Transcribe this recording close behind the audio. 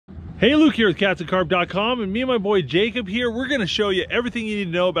Hey, Luke here with catsandcarp.com, and me and my boy Jacob here, we're gonna show you everything you need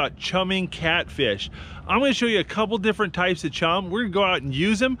to know about chumming catfish. I'm gonna show you a couple different types of chum. We're gonna go out and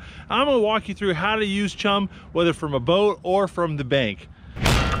use them. I'm gonna walk you through how to use chum, whether from a boat or from the bank.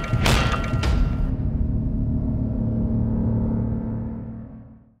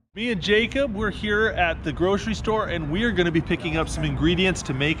 Me and Jacob, we're here at the grocery store, and we are gonna be picking up some ingredients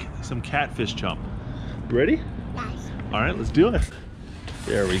to make some catfish chum. You ready? Yes. All right, let's do it.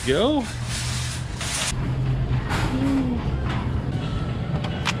 There we go.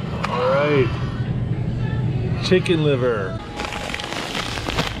 All right, chicken liver.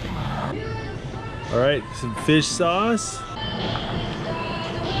 All right, some fish sauce.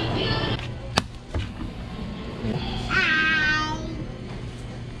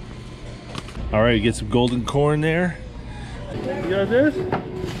 All right, get some golden corn there. You got this?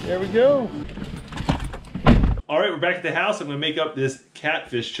 There we go. All right, we're back at the house. I'm gonna make up this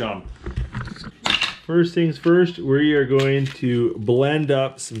catfish chum. First things first, we are going to blend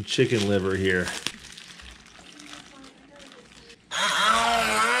up some chicken liver here.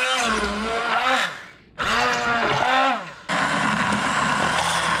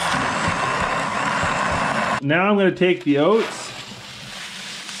 Now I'm gonna take the oats,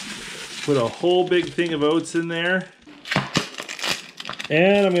 put a whole big thing of oats in there,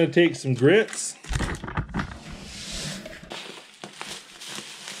 and I'm gonna take some grits.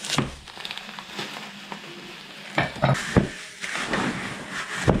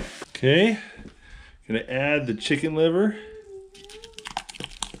 Okay, gonna add the chicken liver.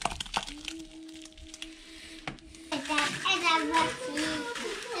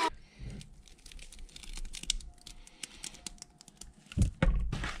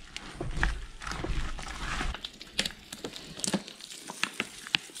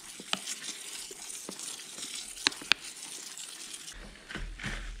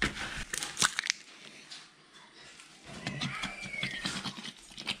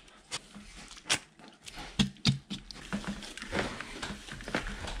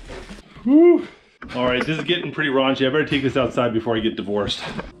 Whew. All right, this is getting pretty raunchy. I better take this outside before I get divorced.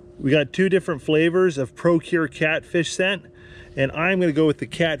 We got two different flavors of Procure catfish scent, and I'm gonna go with the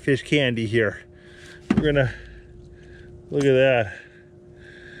catfish candy here. We're gonna, look at that.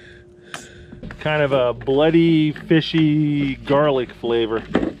 Kind of a bloody, fishy, garlic flavor.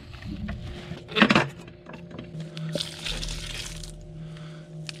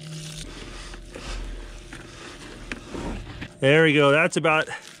 There we go, that's about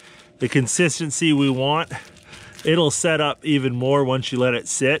the consistency we want. It'll set up even more once you let it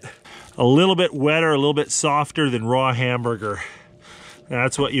sit. A little bit wetter, a little bit softer than raw hamburger.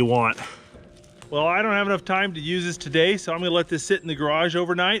 That's what you want. Well, I don't have enough time to use this today, so I'm gonna let this sit in the garage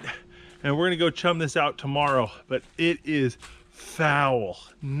overnight, and we're gonna go chum this out tomorrow. But it is foul,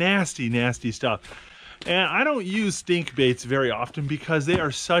 nasty, nasty stuff. And I don't use stink baits very often because they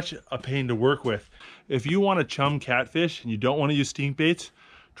are such a pain to work with. If you want to chum catfish and you don't want to use stink baits,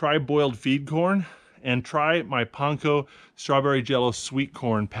 try boiled feed corn and try my Panko strawberry jello sweet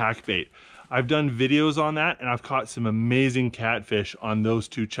corn pack bait. I've done videos on that and I've caught some amazing catfish on those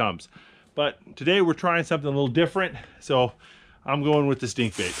two chums. But today we're trying something a little different, so I'm going with the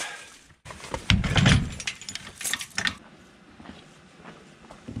stink bait.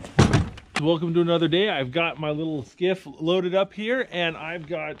 Welcome to another day. I've got my little skiff loaded up here and I've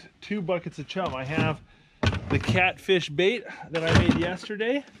got 2 buckets of chum. I have the catfish bait that I made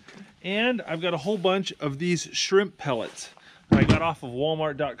yesterday, and I've got a whole bunch of these shrimp pellets that I got off of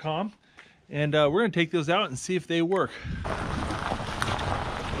walmart.com, and we're gonna take those out and see if they work.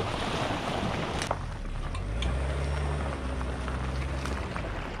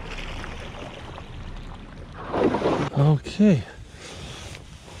 Okay.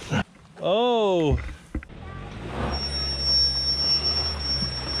 Oh.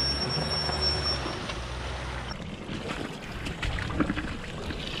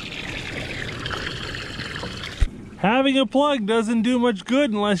 Having a plug doesn't do much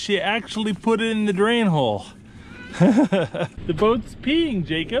good unless you actually put it in the drain hole. The boat's peeing,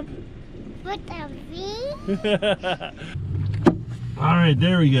 Jacob. What the V? All right,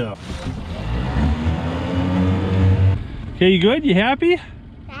 there we go. Okay, you good? You happy?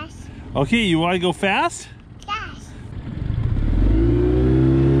 Yes. Okay, you want to go fast? Yes.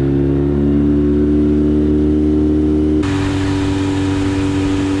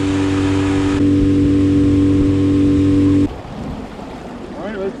 All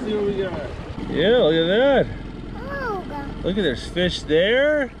right, let's see what we got. Yeah, look at that. Oh, Look at there's fish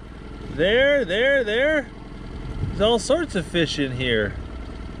there, there. There's all sorts of fish in here.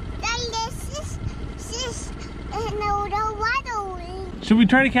 Should we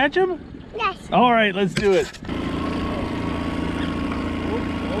try to catch him? Yes. All right, let's do it.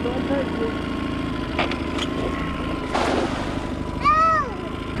 Hold on tight, please.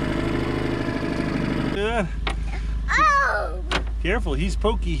 Look at that. Oh! Careful, he's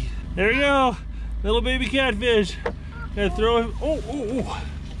pokey. There you go. Little baby catfish. Gotta throw him. Oh, oh, oh.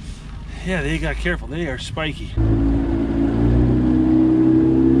 Yeah, they got careful. They are spiky.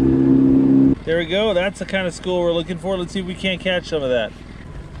 There we go. That's the kind of school we're looking for. Let's see if we can't catch some of that.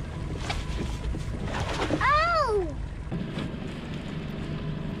 Oh!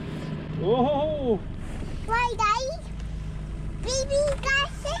 Whoa! Why, Daddy? Baby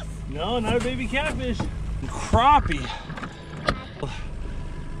glasses? No, not a baby catfish. Crappie.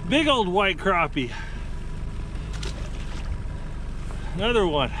 Big old white crappie. Another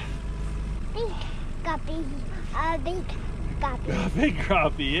one. Big guppy. Big guppy. A big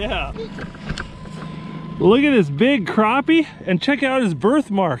crappie, yeah. Look at this big crappie and check out his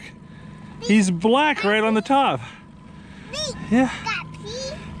birthmark. He's black right on the top. Big Yeah.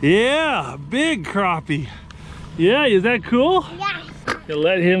 guppy. Yeah, big crappie. Yeah, is that cool? Yes. Gonna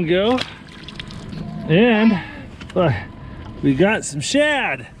let him go. And we got some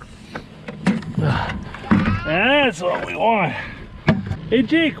shad. That's what we want. Hey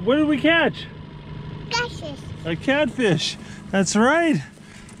Jake, what did we catch? Glasses. A catfish. That's right.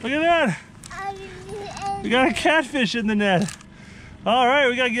 Look at that. We got a catfish in the net. All right,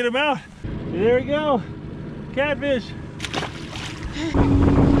 we gotta get him out. There we go. Catfish.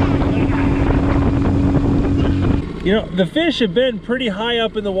 You know, the fish have been pretty high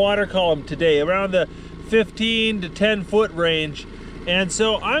up in the water column today, around the 15 to 10 foot range. And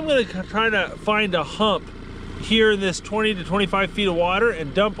so I'm gonna try to find a hump here in this 20 to 25 feet of water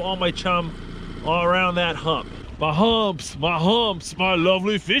and dump all my chum all around that hump. My humps, my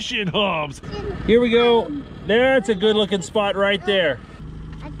lovely fishing humps. Here we go. That's a good looking spot right there.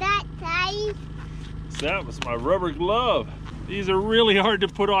 That size. So that was my rubber glove. These are really hard to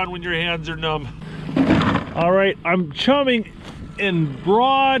put on when your hands are numb. All right, I'm chumming in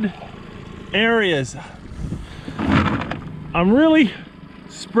broad areas. I'm really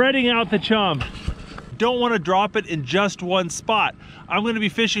spreading out the chum. Don't want to drop it in just one spot. I'm going to be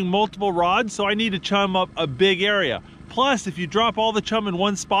fishing multiple rods, so I need to chum up a big area. Plus, if you drop all the chum in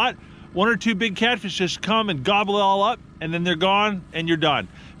one spot, one or two big catfish just come and gobble it all up, and then they're gone and you're done.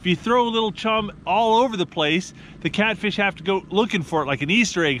 If you throw a little chum all over the place, the catfish have to go looking for it like an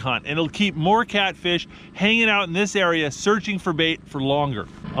Easter egg hunt, and it'll keep more catfish hanging out in this area searching for bait for longer.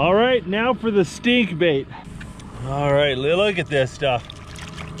 All right, now for the stink bait. All right, look at this stuff.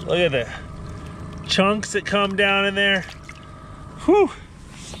 Look at the chunks that come down in there. Whew.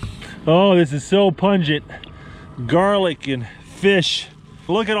 Oh, this is so pungent. Garlic and fish.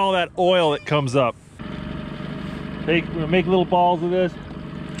 Look at all that oil that comes up. We're gonna make little balls of this.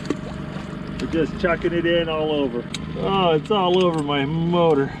 We're just chucking it in all over. Oh, it's all over my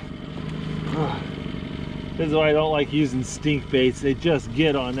motor. Oh. This is why I don't like using stink baits. They just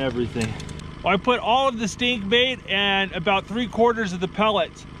get on everything. Well, I put all of the stink bait and about 3/4 of the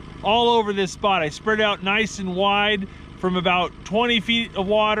pellets all over this spot. I spread it out nice and wide from about 20 feet of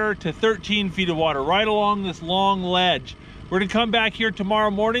water to 13 feet of water, right along this long ledge. We're gonna come back here tomorrow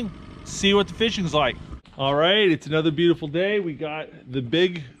morning, see what the fishing's like. All right, it's another beautiful day. We got the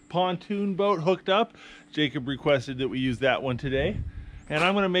big pontoon boat hooked up. Jacob requested that we use that one today. And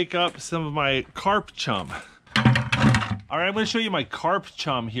I'm gonna make up some of my carp chum. All right, I'm gonna show you my carp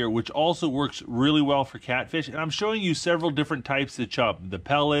chum here, which also works really well for catfish. And I'm showing you several different types of chum, the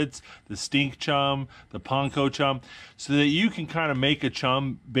pellets, the stink chum, the panko chum, so that you can kind of make a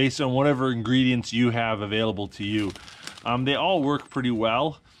chum based on whatever ingredients you have available to you. They all work pretty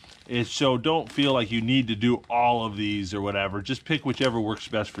well. So don't feel like you need to do all of these or whatever. Just pick whichever works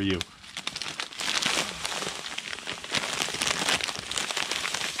best for you.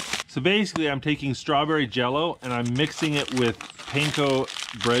 So basically I'm taking strawberry jello and I'm mixing it with panko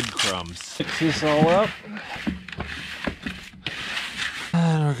breadcrumbs. Mix this all up.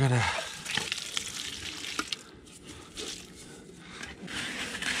 And we're gonna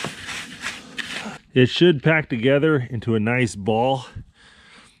it should pack together into a nice ball.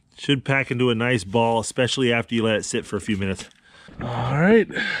 Should pack into a nice ball, especially after you let it sit for a few minutes. All right.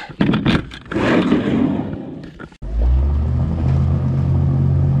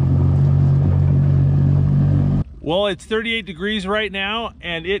 Well, it's 38 degrees right now,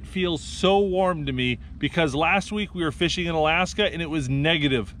 and it feels so warm to me because last week we were fishing in Alaska and it was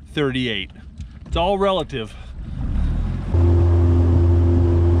negative 38. It's all relative.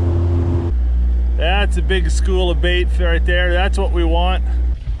 That's a big school of bait right there. That's what we want.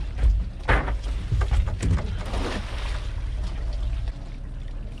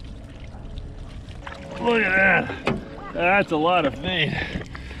 Look at that. That's a lot of bait.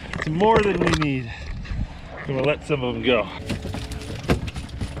 It's more than we need. I'm gonna let some of them go.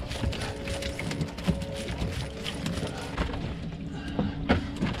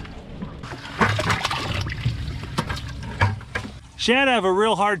 Shad have a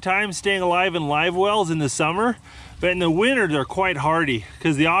real hard time staying alive in live wells in the summer, but in the winter they're quite hardy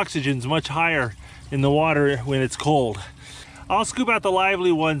because the oxygen's much higher in the water when it's cold. I'll scoop out the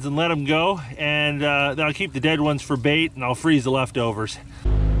lively ones and let them go, and then I'll keep the dead ones for bait, and I'll freeze the leftovers.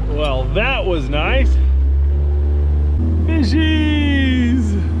 Well, that was nice.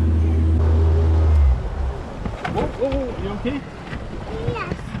 Fishies! Whoa, whoa, whoa, you okay?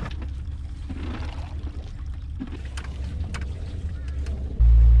 Yes.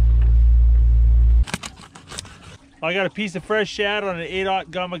 I got a piece of fresh shad on an 8/0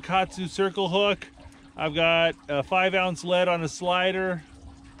 Gamakatsu circle hook. I've got a 5-ounce lead on a slider,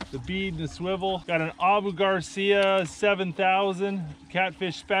 the bead and the swivel. Got an Abu Garcia 7000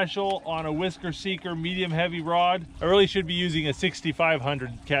 Catfish Special on a Whisker Seeker medium heavy rod. I really should be using a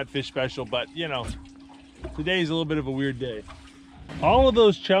 6500 Catfish Special, but you know, today's a little bit of a weird day. All of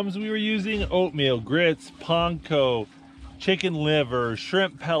those chums we were using, oatmeal, grits, panko, chicken liver,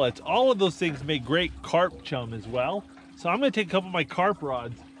 shrimp pellets, all of those things make great carp chum as well. So I'm gonna take a couple of my carp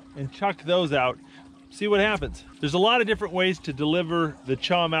rods and chuck those out, see what happens. There's a lot of different ways to deliver the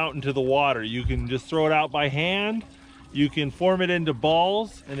chum out into the water. You can just throw it out by hand. You can form it into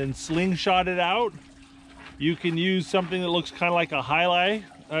balls and then slingshot it out. You can use something that looks kind of like a highlight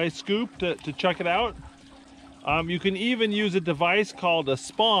scoop to chuck it out. You can even use a device called a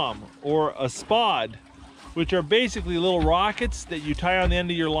spom or a spod, which are basically little rockets that you tie on the end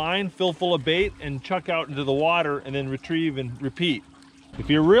of your line, fill full of bait, and chuck out into the water and then retrieve and repeat. If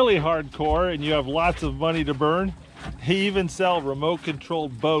you're really hardcore and you have lots of money to burn, they even sell remote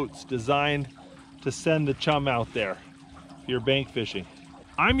controlled boats designed to send the chum out there if you're bank fishing.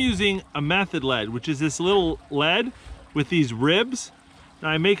 I'm using a method lead, which is this little lead with these ribs. Now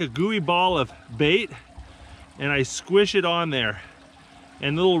I make a gooey ball of bait and I squish it on there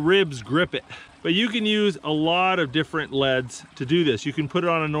and little ribs grip it. But you can use a lot of different leads to do this. You can put it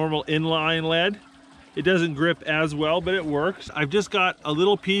on a normal inline lead. It doesn't grip as well, but it works. I've just got a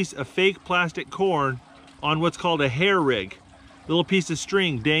little piece of fake plastic corn on what's called a hair rig. A little piece of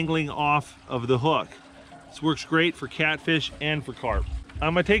string dangling off of the hook. This works great for catfish and for carp.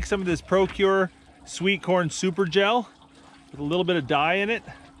 I'm gonna take some of this Procure sweet corn super gel with a little bit of dye in it,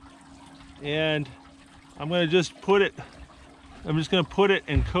 and I'm just gonna put it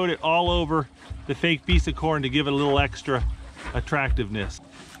and coat it all over the fake piece of corn to give it a little extra attractiveness.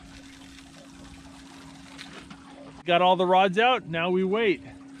 Got all the rods out, now we wait.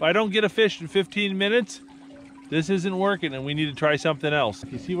 If I don't get a fish in 15 minutes, this isn't working and we need to try something else.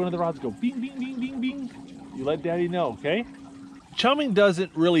 If you see one of the rods go bing, bing, bing, bing, bing, you let daddy know, okay? Chumming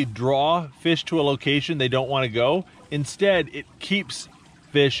doesn't really draw fish to a location they don't want to go. Instead, it keeps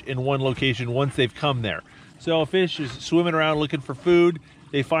fish in one location once they've come there. So a fish is swimming around looking for food,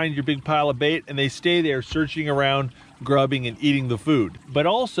 they find your big pile of bait and they stay there searching around, grubbing and eating the food. But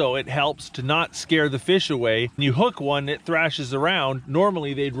also it helps to not scare the fish away. When you hook one, it thrashes around.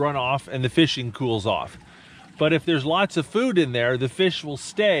 Normally they'd run off and the fishing cools off. But if there's lots of food in there, the fish will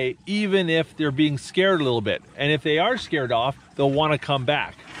stay even if they're being scared a little bit. And if they are scared off, they'll want to come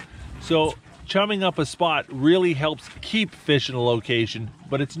back. So chumming up a spot really helps keep fish in a location,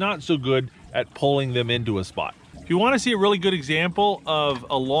 but it's not so good at pulling them into a spot. If you want to see a really good example of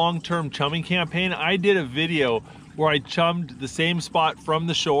a long-term chumming campaign, I did a video where I chummed the same spot from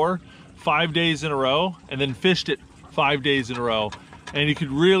the shore 5 days in a row and then fished it 5 days in a row. And you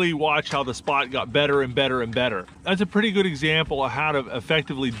could really watch how the spot got better and better and better. That's a pretty good example of how to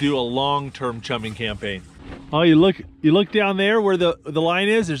effectively do a long-term chumming campaign. Oh, you look down there where the line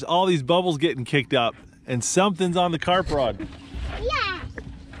is, there's all these bubbles getting kicked up and something's on the carp rod. Yeah.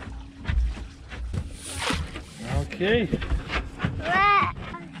 Okay.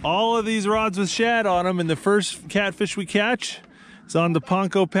 All of these rods with shad on them, and the first catfish we catch is on the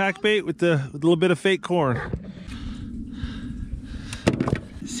Panko pack bait with a little bit of fake corn.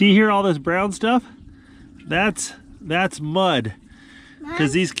 See here, all this brown stuff? That's mud.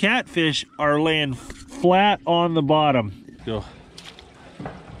 Because these catfish are laying flat on the bottom. Go.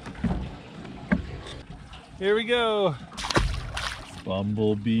 Here we go.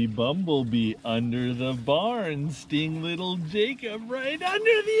 Bumblebee, bumblebee, under the barn, sting little Jacob right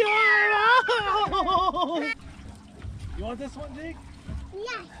under the arm. Oh! You want this one, Jake?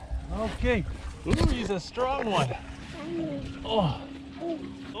 Yeah. Okay. Ooh, he's a strong one. Oh,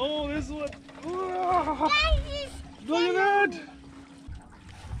 oh, this one. Oh. Look at that.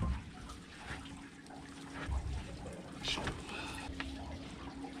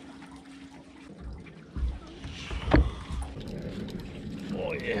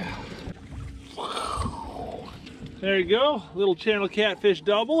 There you go, little channel catfish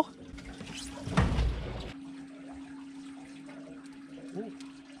double.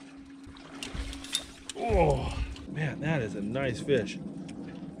 Oh, man, that is a nice fish.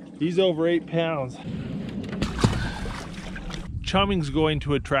 He's over 8 pounds. Chumming's going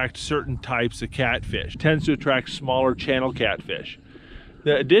to attract certain types of catfish. It tends to attract smaller channel catfish.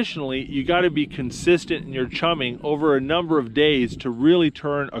 Additionally, you got to be consistent in your chumming over a number of days to really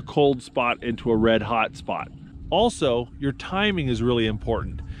turn a cold spot into a red hot spot. Also, your timing is really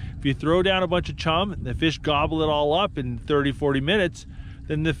important. If you throw down a bunch of chum and the fish gobble it all up in 30-40 minutes,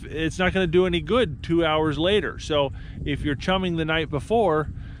 then it's not going to do any good 2 hours later. So if you're chumming the night before,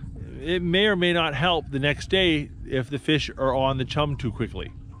 it may or may not help the next day if the fish are on the chum too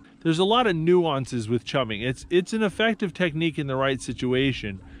quickly. There's a lot of nuances with chumming. It's an effective technique in the right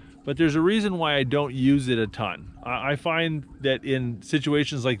situation, but there's a reason why I don't use it a ton. I find that in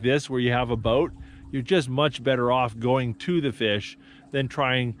situations like this where you have a boat, you're just much better off going to the fish than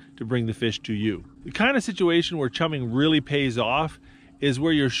trying to bring the fish to you. The kind of situation where chumming really pays off is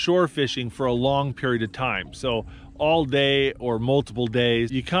where you're shore fishing for a long period of time. So all day or multiple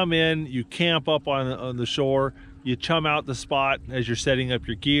days, you come in, you camp up on the shore, you chum out the spot as you're setting up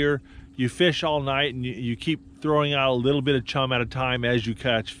your gear, you fish all night, and you keep throwing out a little bit of chum at a time as you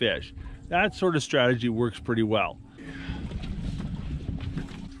catch fish. That sort of strategy works pretty well.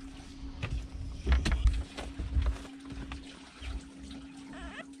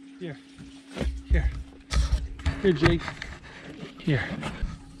 Here, Jake. Here.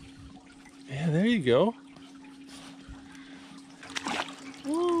 Yeah, there you go.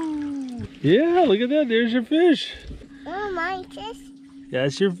 Woo. Yeah, look at that. There's your fish. Oh, my kiss.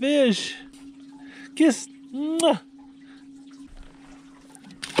 That's your fish. Kiss. Mwah.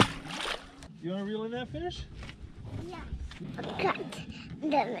 You want to reel in that fish? Yeah. Cut.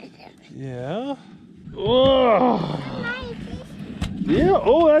 Yeah. Oh. My fish. Yeah.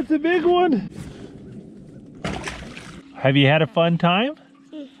 Oh, that's a big one. Have you had a fun time?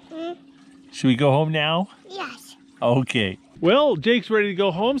 Mm-hmm. Should we go home now? Yes. Okay. Well, Jake's ready to go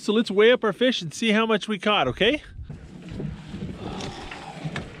home, so let's weigh up our fish and see how much we caught, okay?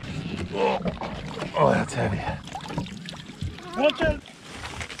 Oh, that's heavy. Watch it.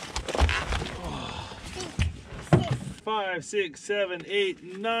 5, 6, 7,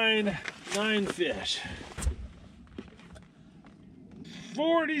 8, 9. 9 fish.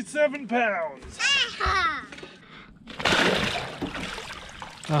 47 pounds. Aha!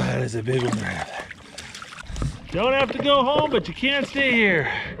 Oh, that is a big one right there. Don't have to go home, but you can't stay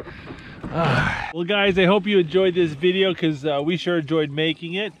here. Well, guys, I hope you enjoyed this video because we sure enjoyed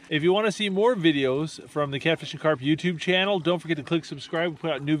making it. If you want to see more videos from the Catfish and Carp YouTube channel, don't forget to click subscribe. We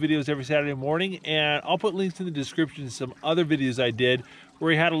put out new videos every Saturday morning, and I'll put links in the description to some other videos I did where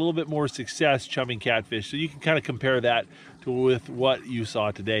we had a little bit more success chumming catfish, so you can kind of compare that with what you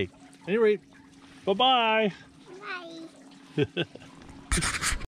saw today. At any rate, bye-bye. Bye.